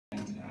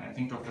I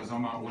think Dr.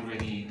 Sommer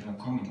already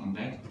commented on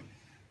that.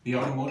 The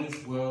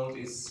automotive world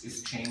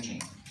is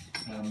changing.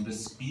 The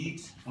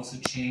speed of the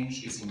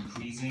change is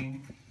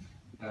increasing.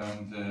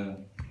 The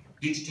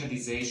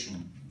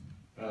digitalization,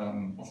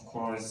 of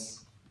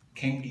course,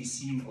 can be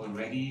seen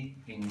already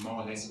in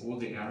more or less all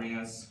the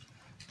areas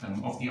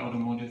of the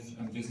automotive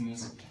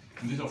business.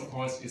 And this, of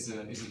course, is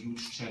a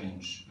huge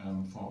challenge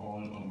for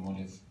all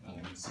automotive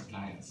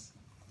suppliers.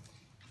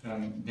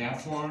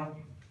 Therefore,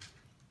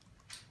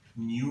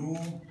 new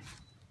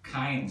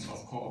kinds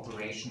of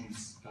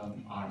cooperations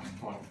are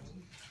important.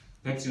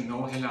 Perhaps you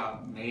know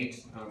Hella made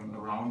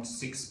around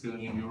 6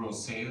 billion euro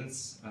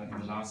sales in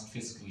the last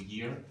fiscal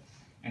year,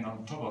 and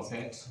on top of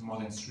that, more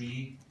than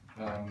 3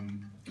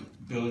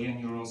 billion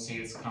euro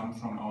sales come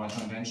from our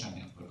joint venture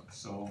network.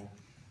 So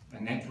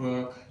a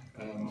network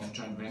of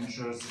joint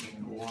ventures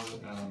in all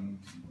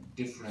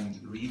different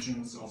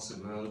regions of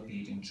the world,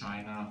 be it in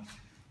China,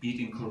 be it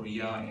in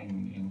Korea,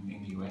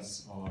 in the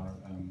US, or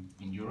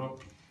in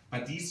Europe.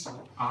 But these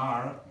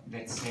are,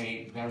 let's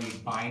say, very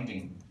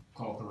binding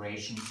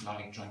corporations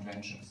like joint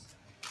ventures.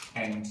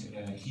 And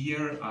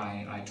here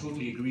I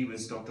totally agree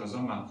with Dr.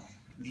 Sommer.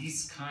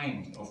 These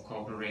kind of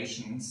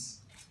corporations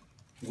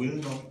will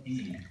not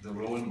be the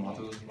role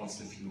model of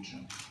the future.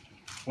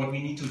 What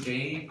we need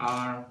today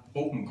are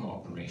open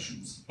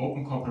corporations.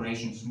 Open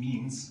corporations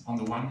means, on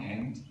the one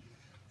hand,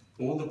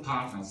 all the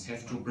partners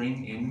have to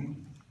bring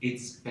in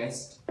its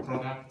best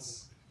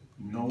products,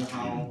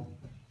 know-how,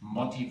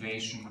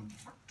 motivation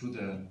to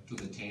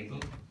the table,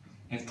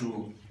 have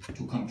to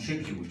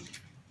contribute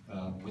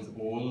with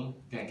all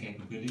their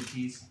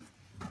capabilities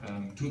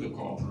to the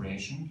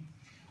cooperation.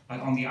 But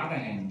on the other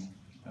hand,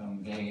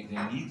 they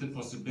need the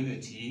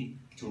possibility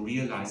to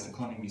realize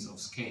economies of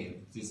scale.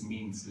 This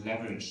means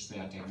leverage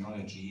their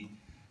technology,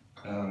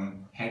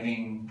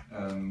 having,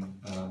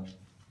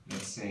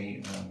 let's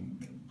say,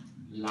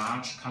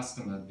 large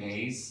customer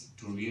base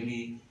to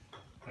really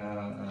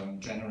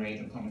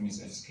generate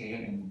economies of scale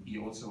and be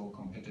also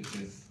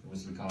competitive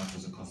with regard to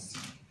the cost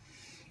side.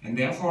 And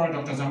therefore,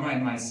 Dr. Sommer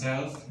and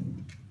myself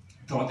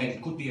thought that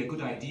it could be a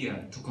good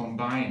idea to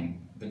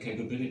combine the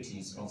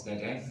capabilities of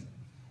ZF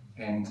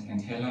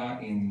and Hella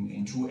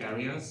in two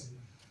areas.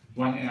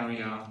 One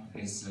area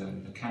is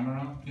the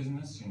camera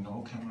business. You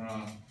know,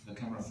 the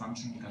camera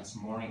function gets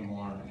more and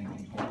more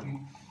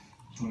important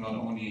to not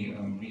only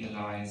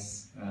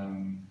realize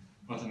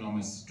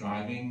autonomous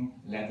driving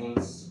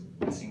levels.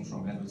 I think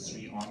from level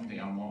 3 on, they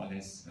are more or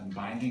less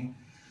binding.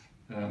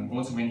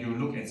 Also, when you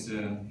look at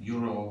the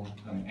Euro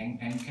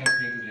NCAP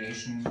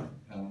regulation,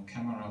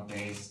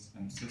 camera-based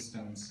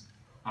systems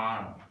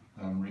are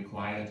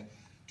required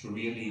to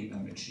really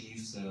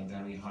achieve the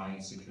very high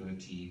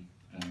security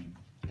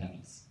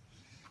levels.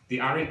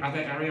 The other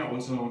area,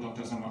 also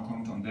Dr. Sommer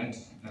commented on that,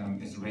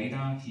 is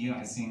radar. Here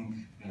I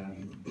think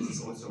this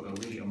is also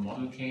really a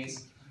model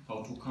case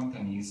how two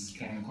companies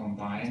can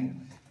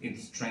combine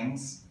its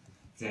strengths.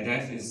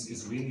 ZF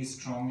is really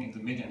strong in the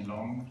mid and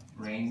long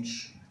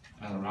range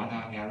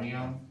radar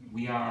area.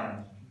 We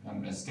are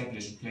an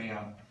established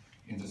player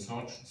in the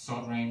short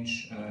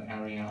range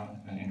area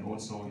and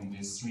also in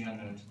this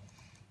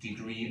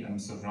 300-degree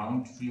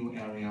surround view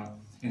area.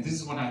 And this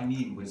is what I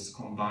mean with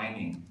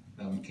combining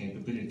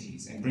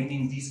capabilities. And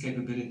bringing these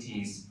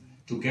capabilities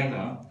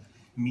together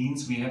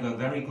means we have a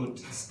very good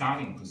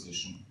starting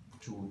position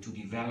to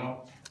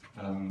develop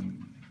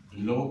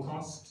low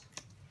cost,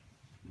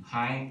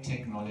 high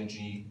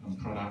technology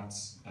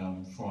products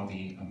for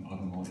the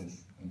automotive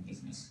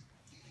business.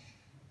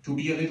 To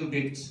be a little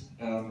bit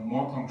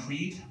more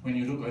concrete, when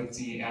you look at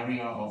the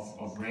area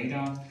of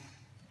radar,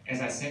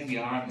 as I said, we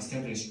are an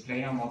established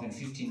player, more than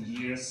 15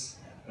 years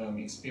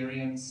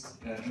experience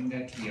in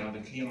that. We are the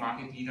clear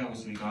market leader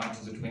with regard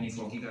to the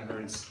 24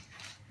 gigahertz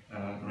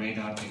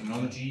radar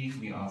technology.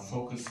 We are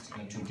focused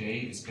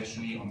today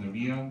especially on the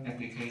rear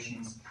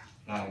applications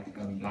like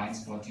blind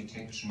spot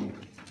detection,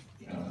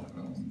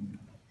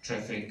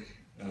 traffic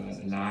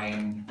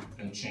line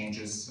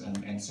changes,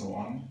 and so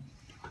on.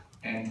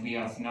 And we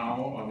have now,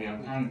 or we are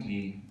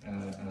currently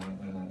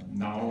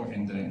now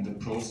in the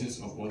process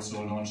of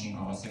also launching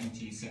our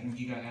 77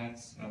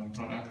 gigahertz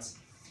products.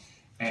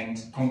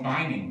 And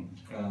combining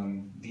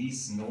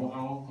these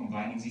know-how,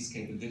 combining these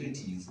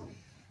capabilities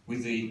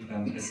with the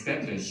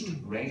established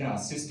radar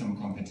system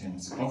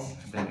competence of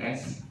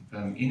ZF,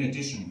 in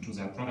addition to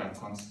their product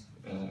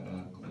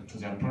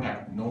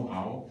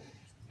know-how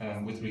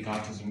with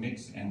regard to the mid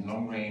and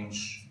long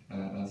range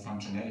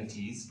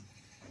functionalities,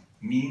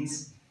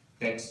 means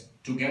that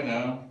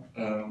together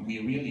we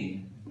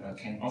really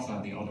can offer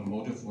the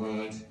automotive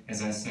world,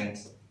 as I said,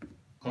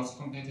 cost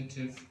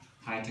competitive,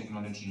 high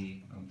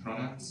technology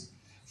products.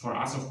 For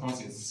us, of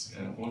course, it's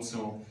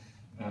also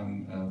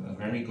a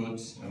very good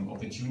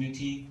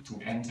opportunity to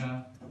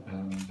enter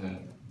the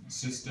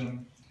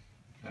system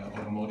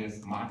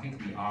automotive market.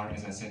 We are,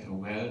 as I said, a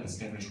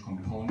well-established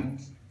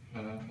component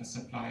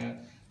supplier,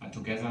 but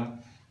together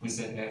with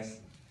ZF,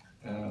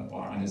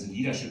 or under the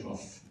leadership of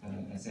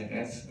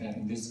ZF.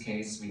 In this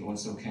case, we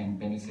also can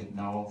benefit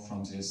now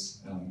from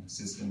this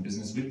system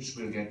business, which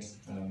will get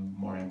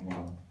more and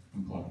more